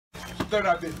Third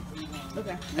Eye Vision.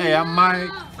 Okay. Hey, I'm Mike.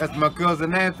 That's my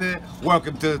cousin Anthony.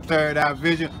 Welcome to the Third Eye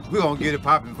Vision. We're gonna get it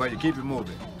popping for you. Keep it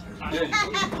moving. There you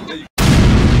go. There you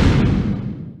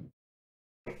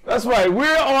go. That's right.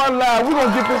 We're on live. We're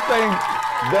gonna get this thing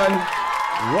done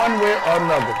one way or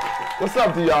another. What's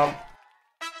up to y'all?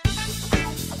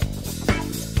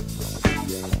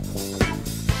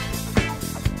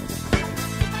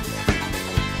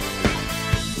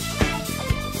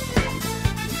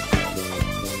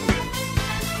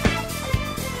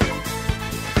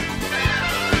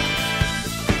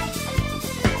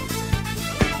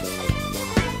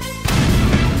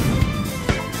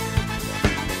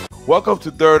 Welcome to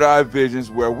Third Eye Visions,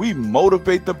 where we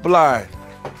motivate the blind,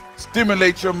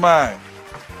 stimulate your mind,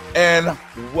 and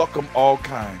welcome all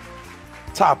kind.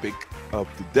 Topic of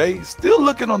the day, still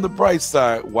looking on the bright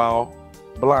side while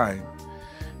blind.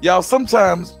 Y'all,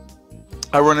 sometimes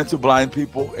I run into blind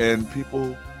people and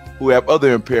people who have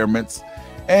other impairments,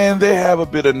 and they have a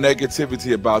bit of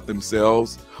negativity about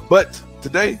themselves. But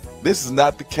today, this is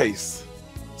not the case,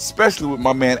 especially with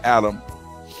my man Adam,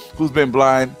 who's been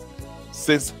blind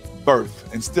since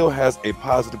birth and still has a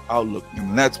positive outlook,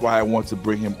 and that's why I want to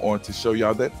bring him on to show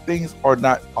y'all that things are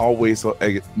not always so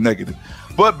negative.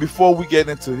 But before we get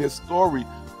into his story,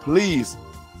 please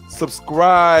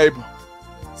subscribe,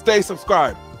 stay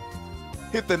subscribed,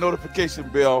 hit the notification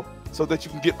bell so that you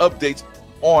can get updates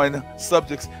on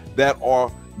subjects that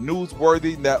are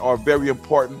newsworthy, that are very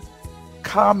important.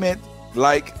 Comment,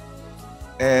 like,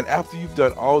 and after you've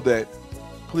done all that,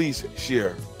 please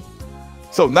share.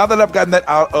 So now that I've gotten that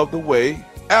out of the way,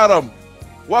 Adam,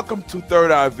 welcome to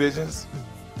Third Eye Visions.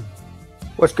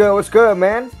 What's good? What's good,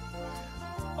 man?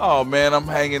 Oh man, I'm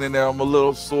hanging in there. I'm a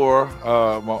little sore.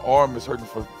 My arm is hurting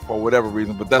for whatever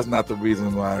reason, but that's not the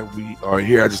reason why we are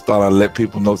here. I just thought I'd let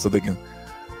people know so they can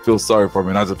feel sorry for me.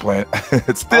 And I was just playing.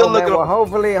 It's still looking. Well,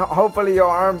 hopefully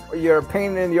your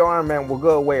pain in your arm, man, will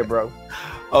go away, bro.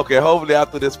 Okay, hopefully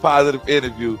after this positive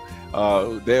interview,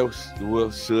 there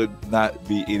should not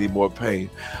be any more pain.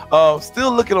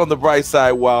 Still looking on the bright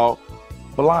side while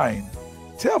blind.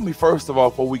 Tell me first of all,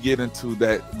 before we get into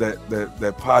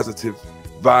that positive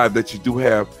vibe that you do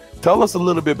have, tell us a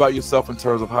little bit about yourself in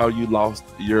terms of how you lost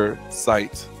your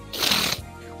sight.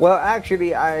 Well,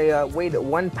 actually, I weighed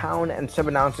 1 pound and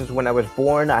 7 ounces when I was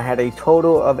born. I had a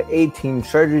total of 18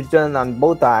 surgeries done on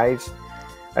both eyes.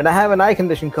 And I have an eye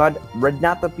condition called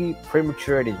retinopathy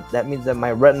prematurity. That means that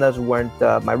my retinas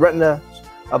of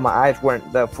my eyes weren't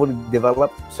fully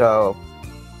developed. So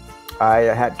I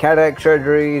had cataract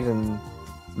surgeries and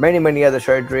many other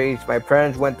surgeries. My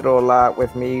parents went through a lot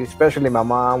with me, especially my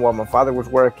mom while my father was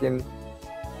working.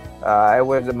 My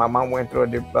mom went through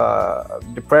a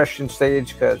depression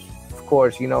stage because, of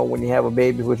course, you know, when you have a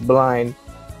baby who's blind,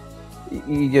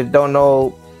 you just don't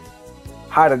know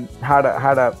how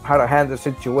to handle the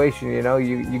situation. You know,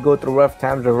 you go through rough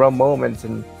times or rough moments,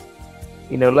 and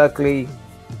you know, luckily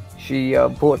she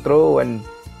pulled through, and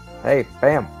hey,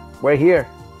 bam, we're here.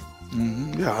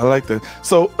 Yeah, I like that.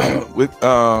 So with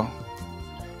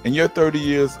in your 30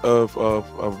 years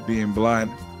of being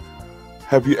blind,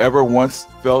 have you ever once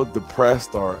felt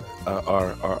depressed or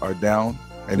down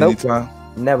at any time?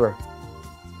 Never.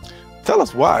 Tell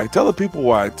us why. Tell the people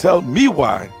why. Tell me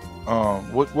why.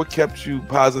 What kept you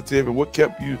positive and what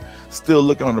kept you still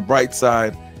looking on the bright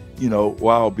side, you know,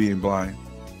 while being blind?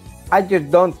 I just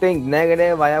don't think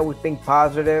negative. I always think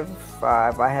positive. If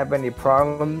I have any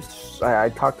problems, I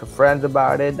talk to friends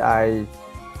about it. I,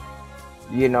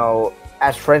 you know,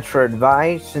 ask friends for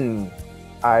advice, and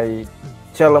I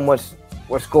tell them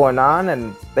what's going on,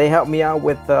 and they help me out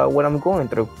with what I'm going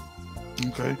through.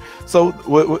 Okay. So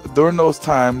during those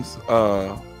times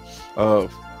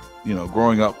of, you know,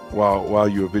 growing up while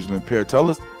you were visually impaired, tell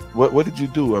us what did you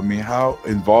do? I mean, how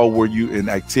involved were you in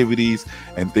activities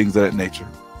and things of that nature,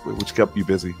 which kept you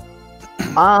busy?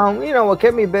 You know, what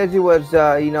kept me busy was,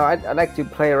 you know, I like to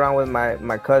play around with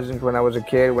my cousins when I was a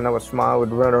kid. When I was small, I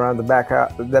would run around the back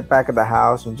of the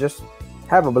house and just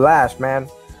have a blast, man.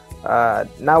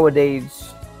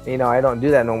 Nowadays, you know, I don't do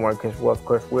that no more because, well, of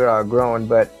course, we're all grown.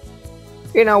 But,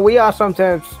 you know, we all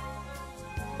sometimes,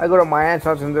 I go to my aunt's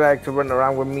house and they like to run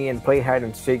around with me and play hide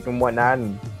and seek and whatnot.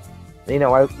 And, you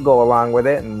know, I go along with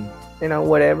it and, you know,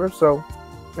 whatever. So,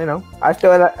 you know, I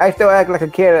still act like a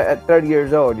kid at 30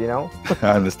 years old, you know.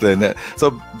 I understand that.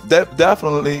 So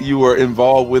definitely you were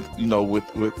involved with, you know,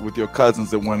 with your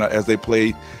cousins and whatnot as they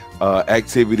played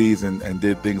activities and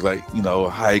did things like, you know,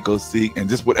 hide, go seek, and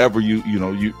just whatever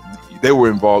they were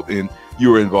involved in,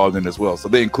 you were involved in as well. So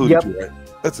they included you, right?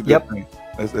 That's a good thing.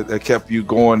 That kept you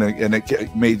going, and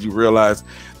it made you realize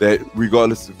that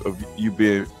regardless of you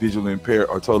being visually impaired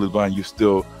or totally blind, you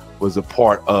still was a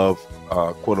part of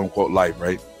quote unquote life,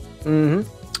 right? Mm-hmm.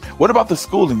 What about the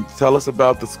schooling? Tell us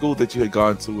about the school that you had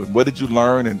gone to, and what did you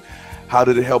learn, and how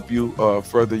did it help you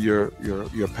further your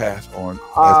path on?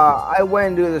 I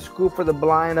went to the School for the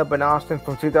Blind up in Austin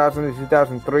from 2000 to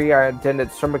 2003. I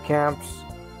attended summer camps.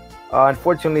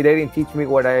 Unfortunately, they didn't teach me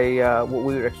what we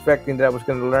were expecting that I was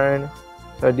going to learn.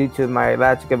 So due to my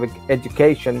lack of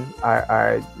education,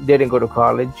 I didn't go to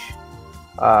college.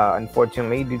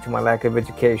 Unfortunately, due to my lack of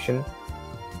education,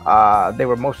 they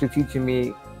were mostly teaching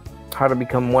me how to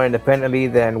become more independently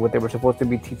than what they were supposed to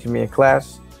be teaching me in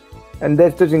class. And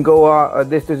this doesn't go.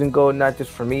 This doesn't go not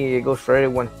just for me. It goes for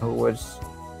everyone who was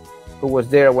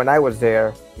there when I was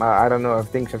there. I don't know if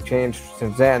things have changed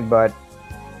since then, but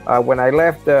when I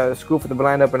left the School for the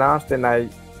Blind up in Austin, I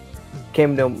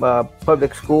came to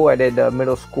public school. I did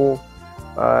middle school,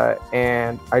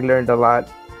 and I learned a lot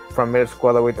from middle school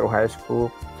all the way through high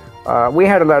school. We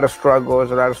had a lot of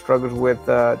struggles with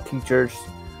teachers,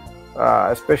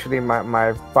 especially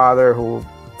my father, who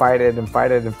fighted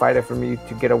for me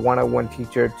to get a one-on-one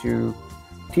teacher to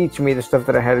teach me the stuff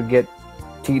that I had to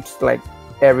teach like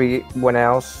everyone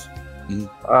else.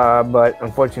 But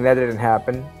unfortunately that didn't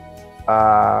happen.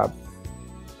 I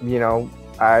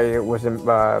wasn't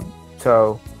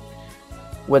so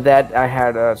with that I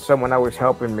had someone always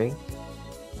helping me.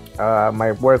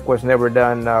 My work was never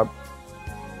done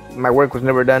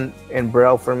in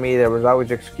Braille for me. There was always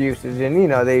excuses, and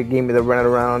they gave me the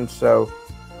runaround. So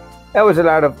that was a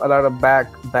lot of back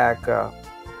bad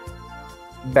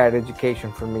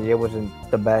education for me. It wasn't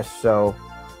the best. So,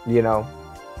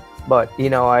 but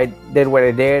I did what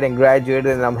I did and graduated,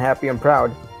 and I'm happy and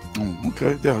proud.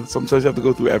 Okay, yeah. Sometimes you have to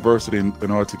go through adversity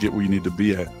in order to get where you need to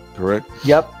be at. Correct?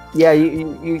 Yep. Yeah.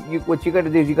 You what you got to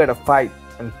do is you got to fight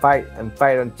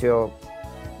until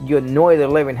you annoy the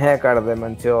living heck out of them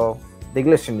until they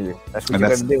listen to you. That's what you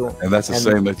got to do. And that's a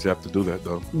shame that you have to do that,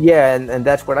 though. Yeah, and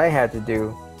that's what I had to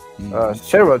do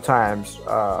several times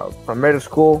from middle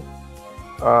school.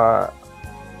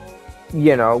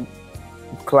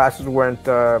 Classes weren't,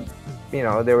 they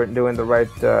weren't doing the right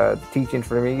teaching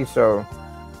for me, so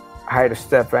I had to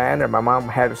step in, or my mom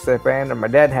had to step in, or my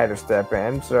dad had to step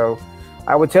in. So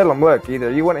I would tell them, look,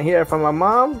 either you want to hear it from my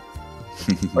mom,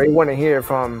 or you want to hear it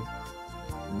from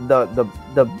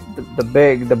the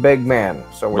big man.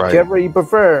 So whichever you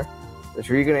prefer, that's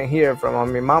who you're gonna hear from. I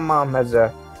mean, my mom has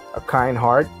a kind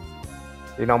heart.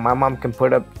 My mom can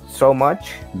put up so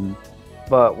much,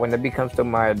 but when it comes to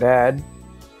my dad,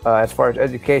 as far as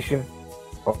education,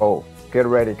 get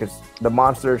ready, because the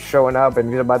monster is showing up and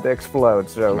he's about to explode.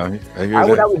 So I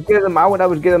would always give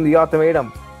them the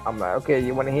ultimatum. I'm like, okay,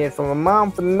 you want to hear it from a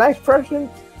mom, from the nice person,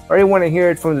 or you want to hear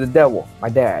it from the devil, my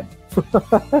dad?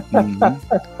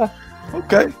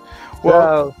 Okay.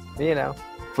 Well, so,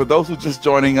 for those who just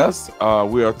joining us,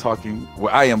 we are talking.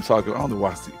 Well, I am talking on the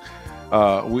Wasi.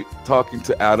 We talking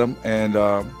to Adam, and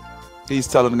he's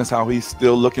telling us how he's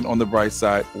still looking on the bright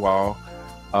side while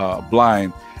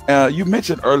blind. You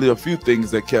mentioned earlier a few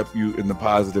things that kept you in the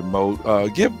positive mode.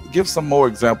 Give some more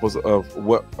examples of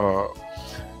what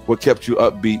kept you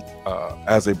upbeat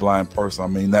as a blind person. I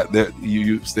mean, that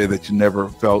you say that you never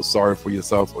felt sorry for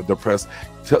yourself or depressed.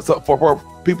 So for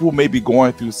people who may be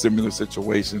going through similar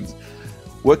situations,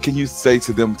 what can you say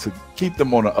to them to keep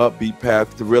them on an upbeat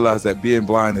path, to realize that being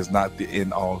blind is not the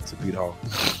end all to beat all?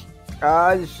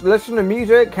 Just listen to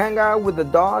music, hang out with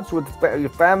adults, with your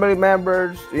family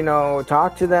members,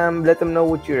 talk to them, let them know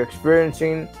what you're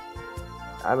experiencing.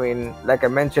 I mean, like I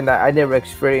mentioned, I never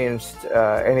experienced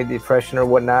any depression or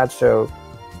whatnot. So,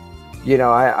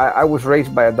 I was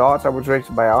raised by adults. I was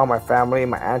raised by all my family,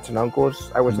 my aunts and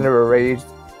uncles. I was never raised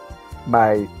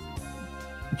by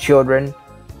children.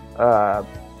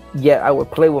 I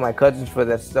would play with my cousins, but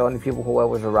that's the only people who I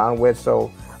was around with.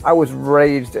 So I was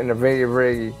raised in a very,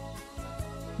 very,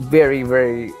 very,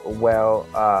 very well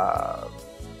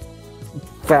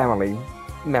family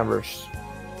members.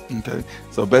 Okay,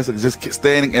 so basically, just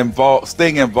staying involved.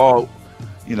 The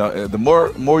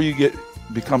more you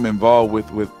become involved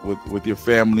with your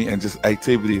family and just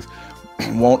activities,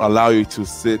 won't allow you to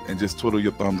sit and just twiddle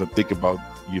your thumbs and think about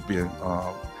you being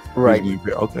right.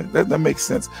 Okay, that makes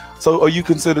sense. So, are you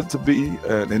considered to be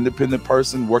an independent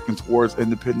person working towards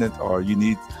independent, or you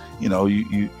need, you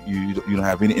don't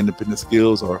have any independent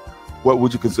skills, or what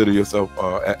would you consider yourself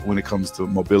when it comes to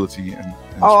mobility and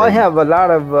I have a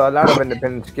lot of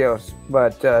independent skills,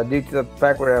 but due to the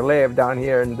fact where I live down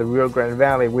here in the Rio Grande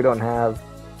Valley, we don't have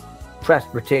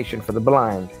transportation for the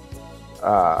blind.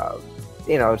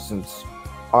 Since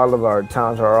all of our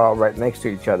towns are all right next to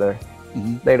each other,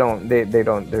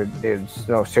 there's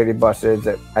no city buses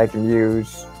that I can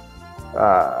use.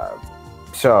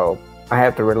 So I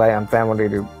have to rely on family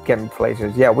to get me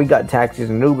places. Yeah, we got taxis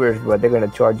and Ubers, but they're going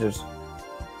to charge us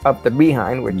up the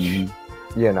behind, which, you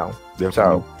know. Definitely.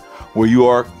 So, well, you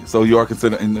are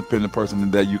considered an independent person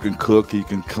in that you can cook, you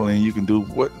can clean, you can do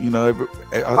what, you know.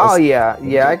 yeah,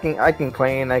 I can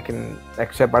clean,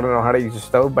 except I don't know how to use a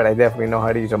stove, but I definitely know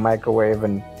how to use a microwave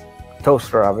and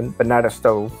toaster oven, but not a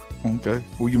stove. Okay.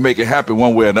 Well, you make it happen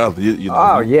one way or another. You know.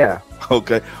 Oh, yeah.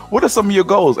 Okay. What are some of your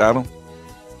goals, Adam?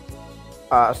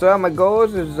 So my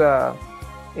goals is,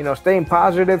 you know, staying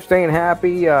positive, staying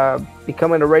happy,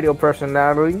 becoming a radio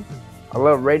personality. I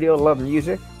love radio, love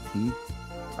music. Mhm.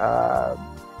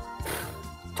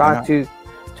 Talk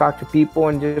to people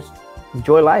and just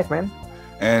enjoy life, man.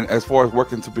 And as far as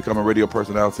working to become a radio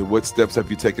personality, what steps have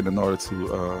you taken in order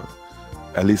to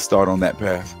at least start on that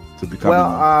path to becoming?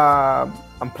 Well,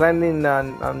 I'm planning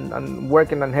on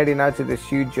working on heading out to this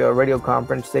huge radio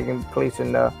conference taking place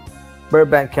in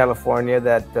Burbank, California,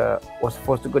 that was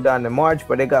supposed to go down in March,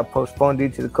 but it got postponed due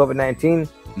to the COVID-19.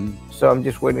 So I'm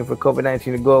just waiting for COVID-19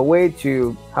 to go away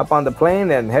to hop on the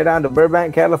plane and head on to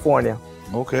Burbank, California.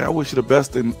 Okay, I wish you the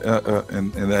best in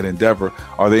that endeavor.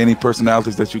 Are there any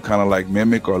personalities that you kind of like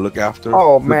mimic or look after?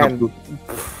 Oh man,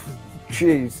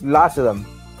 jeez, lots of them.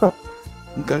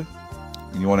 Okay,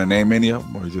 you want to name any of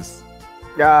them or just?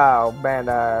 Oh man,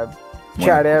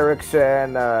 Chad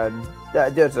Erickson,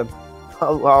 there's a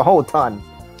whole ton.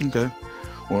 Okay.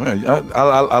 Well,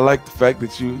 I like the fact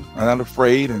that you are not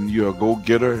afraid and you're a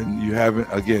go-getter and you haven't,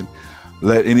 again,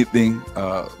 let anything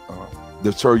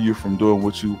deter you from doing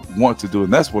what you want to do.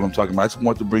 And that's what I'm talking about. I just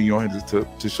want to bring you on here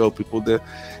to show people that,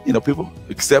 you know, people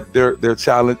accept their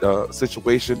challenge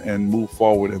situation and move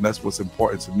forward. And that's what's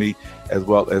important to me as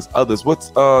well as others.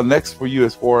 What's next for you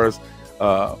as far as,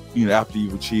 you know, after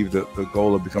you've achieved the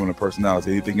goal of becoming a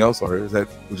personality? Anything else, or is that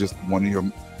just one of your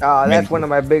that's one of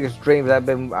my biggest dreams. I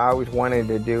always wanted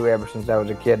to do ever since I was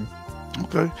a kid.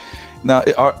 Okay. Now,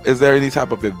 is there any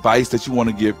type of advice that you want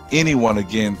to give anyone,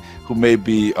 again, who may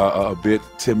be a bit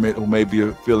timid, who may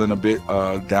be feeling a bit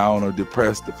down or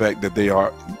depressed, the fact that they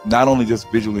are not only just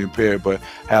visually impaired, but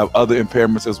have other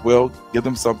impairments as well? Give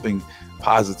them something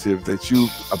positive that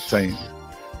you've obtained.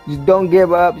 Just don't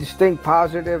give up. Just think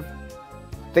positive.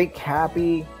 Think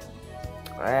happy.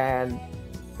 And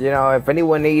you know, if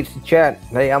anyone needs to chat,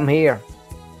 hey, I'm here.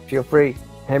 Feel free.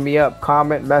 Hit me up,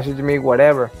 comment, message me,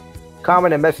 whatever.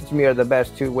 Comment and message me are the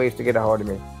best two ways to get a hold of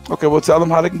me. Okay, well, tell them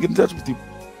how they can get in touch with you.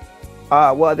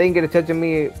 Well, they can get in touch with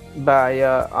me by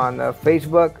on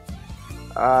Facebook.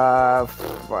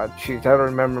 Jeez, I don't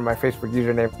remember my Facebook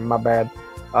username. My bad.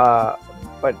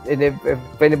 But if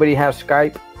anybody has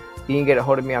Skype, you can get a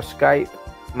hold of me on Skype.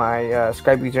 My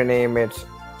Skype username is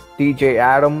DJ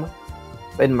Adam,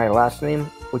 and my last name,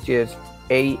 which is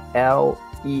ALEMAN.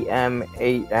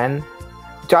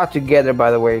 It's all together,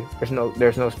 by the way.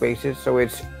 There's no spaces, so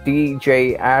it's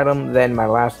DJ Adam, then my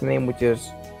last name, which is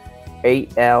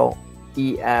ALEMAN.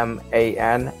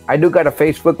 I do got a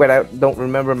Facebook, but I don't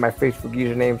remember my Facebook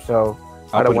username, so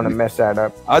I don't want to mess that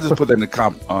up. I'll just put that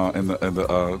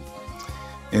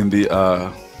in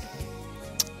the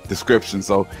description.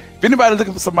 So if anybody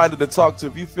looking for somebody to talk to,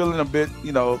 if you're feeling a bit,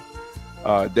 you know,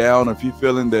 down, if you're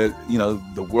feeling that, you know,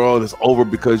 the world is over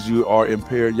because you are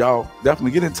impaired, y'all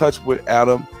definitely get in touch with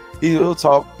Adam. He'll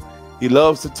talk. He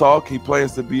loves to talk. He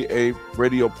plans to be a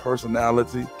radio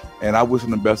personality, and I wish him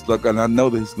the best luck. And I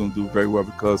know that he's going to do very well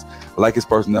because, like his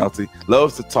personality,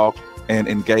 loves to talk and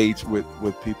engage with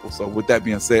people. So with that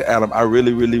being said, Adam, I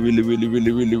really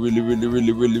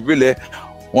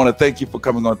want to thank you for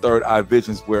coming on Third Eye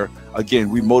Visions, where again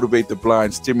we motivate the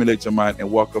blind, stimulate your mind,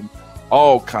 and welcome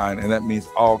all kind, and that means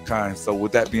all kinds. So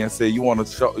with that being said, you want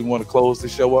to close the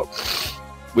show up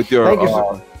with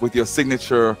your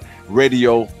signature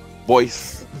radio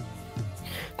voice.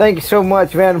 Thank you so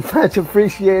much, man. Much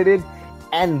appreciated.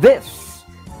 And this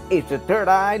is the Third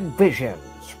Eye Visions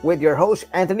with your host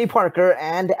Anthony Parker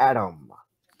and Adam.